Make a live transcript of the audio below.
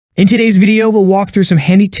In today's video, we'll walk through some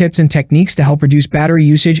handy tips and techniques to help reduce battery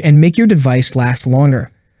usage and make your device last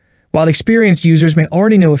longer. While experienced users may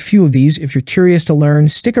already know a few of these, if you're curious to learn,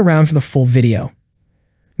 stick around for the full video.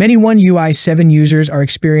 Many One UI 7 users are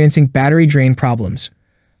experiencing battery drain problems.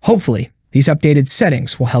 Hopefully, these updated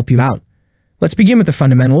settings will help you out. Let's begin with the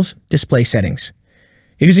fundamentals: display settings.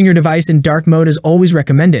 Using your device in dark mode is always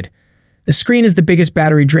recommended. The screen is the biggest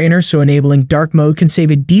battery drainer, so enabling dark mode can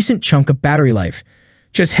save a decent chunk of battery life.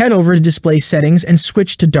 Just head over to display settings and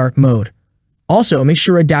switch to dark mode. Also, make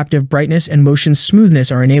sure adaptive brightness and motion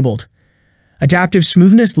smoothness are enabled. Adaptive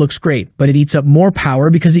smoothness looks great, but it eats up more power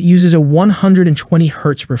because it uses a 120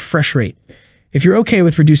 Hz refresh rate. If you're okay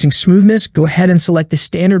with reducing smoothness, go ahead and select the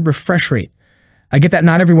standard refresh rate. I get that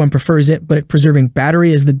not everyone prefers it, but preserving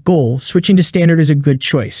battery is the goal. Switching to standard is a good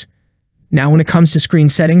choice. Now, when it comes to screen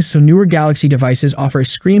settings, some newer Galaxy devices offer a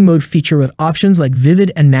screen mode feature with options like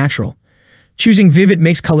Vivid and Natural. Choosing Vivid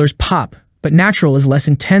makes colors pop, but Natural is less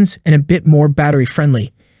intense and a bit more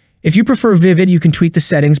battery-friendly. If you prefer Vivid, you can tweak the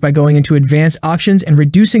settings by going into Advanced Options and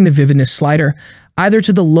reducing the Vividness slider either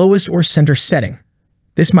to the lowest or center setting.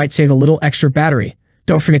 This might save a little extra battery.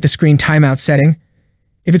 Don't forget the screen timeout setting.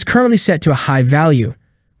 If it's currently set to a high value,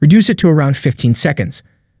 reduce it to around 15 seconds.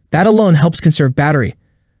 That alone helps conserve battery.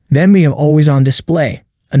 Then we have Always On Display,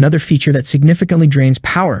 another feature that significantly drains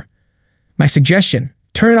power. My suggestion: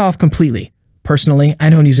 turn it off completely. Personally,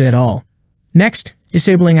 I don't use it at all. Next,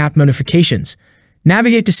 disabling app notifications.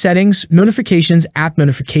 Navigate to Settings, Notifications, App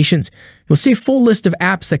Notifications. You'll see a full list of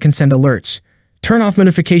apps that can send alerts. Turn off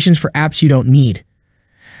notifications for apps you don't need.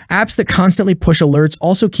 Apps that constantly push alerts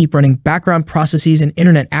also keep running background processes and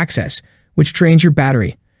internet access, which drains your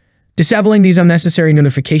battery. Disabling these unnecessary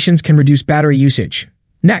notifications can reduce battery usage.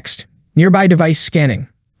 Next, nearby device scanning.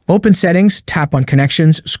 Open Settings, tap on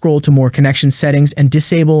Connections, scroll to More Connection Settings, and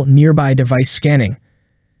disable Nearby Device Scanning.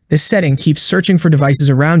 This setting keeps searching for devices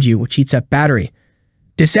around you, which eats up battery.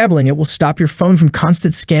 Disabling it will stop your phone from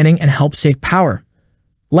constant scanning and help save power.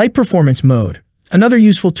 Light Performance Mode. Another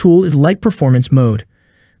useful tool is Light Performance Mode.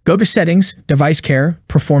 Go to Settings, Device Care,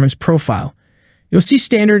 Performance Profile. You'll see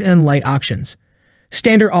Standard and Light options.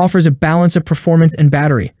 Standard offers a balance of performance and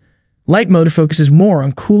battery. Light mode focuses more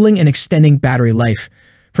on cooling and extending battery life.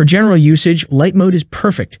 For general usage, light mode is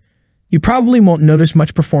perfect. You probably won't notice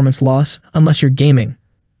much performance loss unless you're gaming.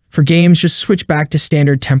 For games, just switch back to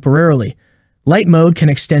standard temporarily. Light mode can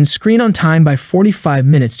extend screen on time by 45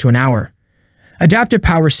 minutes to an hour. Adaptive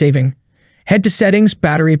power saving. Head to Settings,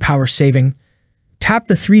 Battery Power Saving. Tap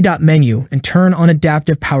the three-dot menu and turn on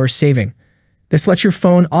Adaptive Power Saving. This lets your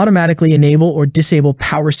phone automatically enable or disable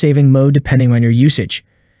power saving mode depending on your usage.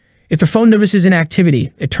 If the phone notices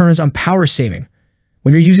inactivity, it turns on power saving.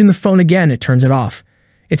 When you're using the phone again, it turns it off.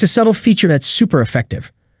 It's a subtle feature that's super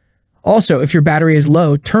effective. Also, if your battery is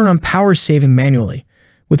low, turn on power saving manually.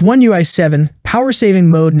 With One UI 7, power saving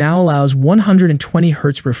mode now allows 120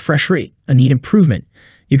 Hz refresh rate, a neat improvement.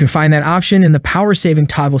 You can find that option in the power saving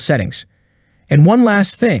toggle settings. And one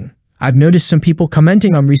last thing, I've noticed some people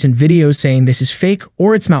commenting on recent videos saying this is fake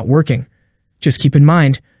or it's not working. Just keep in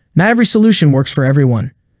mind, not every solution works for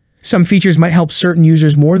everyone. Some features might help certain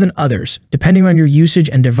users more than others, depending on your usage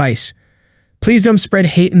and device. Please don't spread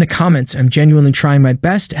hate in the comments. I'm genuinely trying my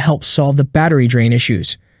best to help solve the battery drain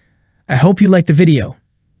issues. I hope you liked the video.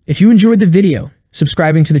 If you enjoyed the video,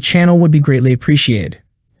 subscribing to the channel would be greatly appreciated.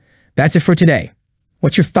 That's it for today.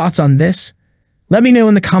 What's your thoughts on this? Let me know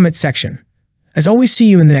in the comments section. As always, see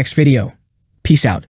you in the next video. Peace out.